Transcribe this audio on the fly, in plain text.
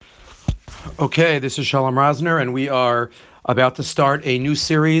Okay, this is Rabbi Rosner, and we are about to start a new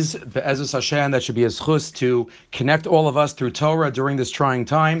series, Be'ezus Hashem, that should be a zchus to connect all of us through Torah during this trying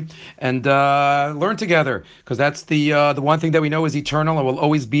time and learn together, because that's the one thing that we know is eternal and will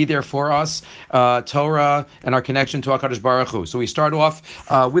always be there for us, Torah and our connection to HaKadosh Baruch Hu. So we start off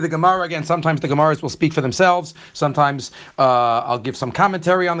with the Gemara again. Sometimes the Gemaras will speak for themselves. Sometimes I'll give some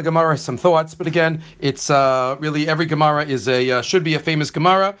commentary on the Gemara, some thoughts. But again, it's really every Gemara is should be a famous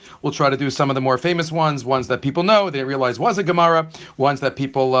Gemara. We'll try to do some of the more famous ones that people know, they realize was a Gemara, ones that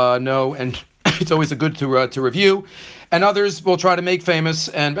people know, and it's always a good to review. And others we'll try to make famous.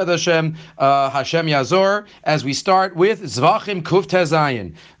 And B'ez Hashem, Hashem Yazor, as we start with Zbachim Kuf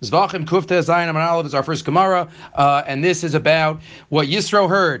Tezayin. Zbachim Kuf Tezayin Amar Aleph is our first Gemara, and this is about what Yisro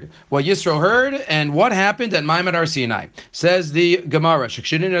heard. What Yisro heard and what happened at Ma'amad Har Sinai. Says the Gemara,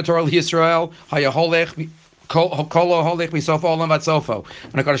 Shekshidin Torah Yisrael Hayaholech. When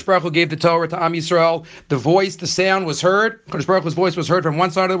HaKadosh Baruch Hu gave the Torah to Am Yisrael, the voice, the sound was heard. HaKadosh Baruch Hu's voice was heard from one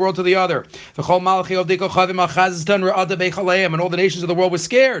side of the world to the other. And all the nations of the world were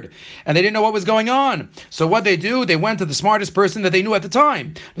scared, and they didn't know what was going on. So what they do, they went to the smartest person that they knew at the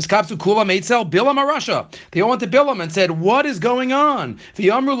time. Bilam Arasha. They all went to Bilam and said, what is going on? Is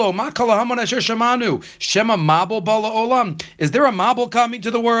there a mabul coming to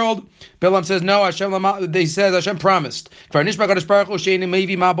the world? Bilam says, no, they says Hashem promised. No more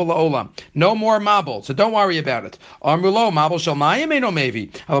mabul, so don't worry about it.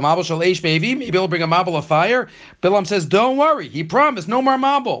 Maybe he'll bring a mabul of fire. Bilam says, don't worry, he promised, no more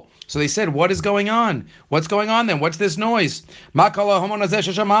mabul. So they said, what is going on? What's going on then? What's this noise? He says,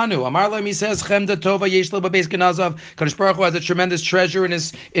 Kadosh Baruch Hu has a tremendous treasure in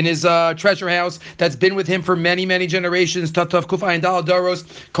his treasure house that's been with him for many, many generations. He's giving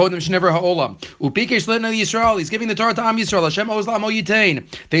the Torah to Am Yisrael.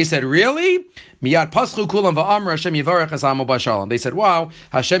 They said, really? They said, wow,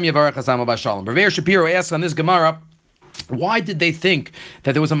 Hashem Yivarech Azamu B'Shalom. Rabbi Shapiro asks on this Gemara, why did they think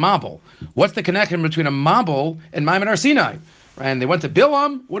that there was a mabul? What's the connection between a mabul and Ma'amad Har Sinai? And they went to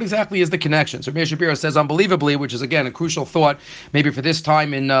Bilam. What exactly is the connection? So Rabbi Shapiro says, unbelievably, which is again a crucial thought, maybe for this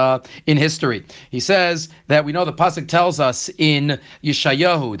time in history. He says that we know the pasuk tells us in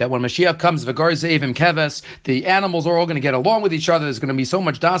Yeshayahu that when Mashiach comes, V'gar Zeivim Keves, the animals are all going to get along with each other. There's going to be so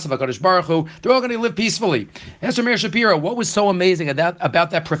much das of HaKadosh Baruch Hu. They're all going to live peacefully. Ask Rabbi Shapiro, what was so amazing about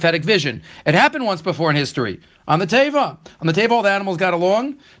that prophetic vision? It happened once before in history. On the Teva, all the animals got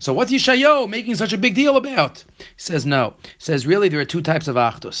along. So what's Yeshayahu making such a big deal about? He says no. He says really there are two types of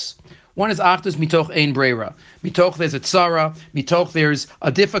achdus. One is achdus mitoch ein breira. Mitoch there's a tzara. Mitoch there's a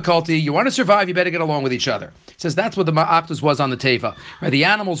difficulty. You want to survive, you better get along with each other. He says that's what the achdus was on the Teva. Right? The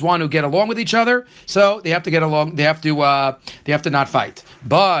animals want to get along with each other, so they have to get along. They have to not fight.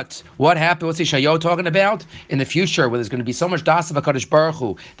 But what happened? What's Yeshayahu talking about? In the future, where there's going to be so much das of HaKadosh Baruch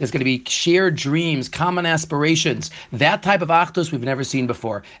Hu, there's going to be shared dreams, common aspirations. That type of achdus we've never seen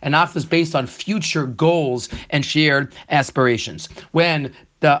before. An achdus based on future goals and shared aspirations. When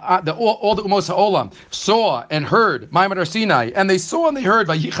all the Umos HaOlam saw and heard Ma'amad Har Sinai, and they saw and they heard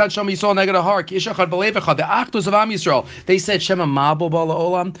Vayichad Sham Yisrael Neged HaHar Ki Ish Echad B'Lev Echad, the achdus of Am Yisrael. They said Shema Mabul Ba'al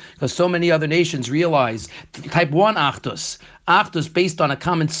Olam, because so many other nations realized type 1 achdus based on a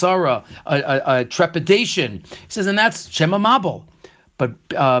common sorrow, a trepidation. He says, and that's Shema Mabul. But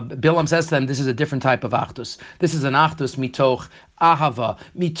Bilam says to them, this is a different type of achdus. This is an achdus mitoch ahava,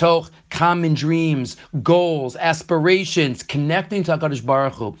 mitoch common dreams, goals, aspirations, connecting to HaKadosh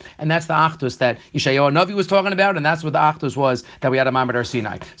Baruch Hu. And that's the achdus that Yeshayahu Navi was talking about, and that's what the achdus was that we had at Ma'amad Har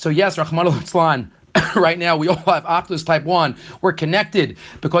Sinai. So yes, Rachmana litzlan, right now we all have achdus type 1. We're connected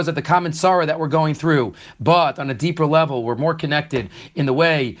because of the common sorrow that we're going through. But on a deeper level, we're more connected in the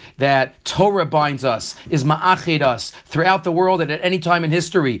way that Torah binds us, is ma'achid us throughout the world and at any time in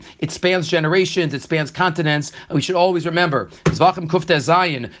history. It spans generations, it spans continents, and we should always remember, Zbachim Kuf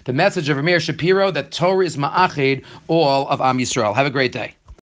Tezayin, the message of Rabbi Shapiro that Torah is ma'achid all of Am Yisrael. Have a great day.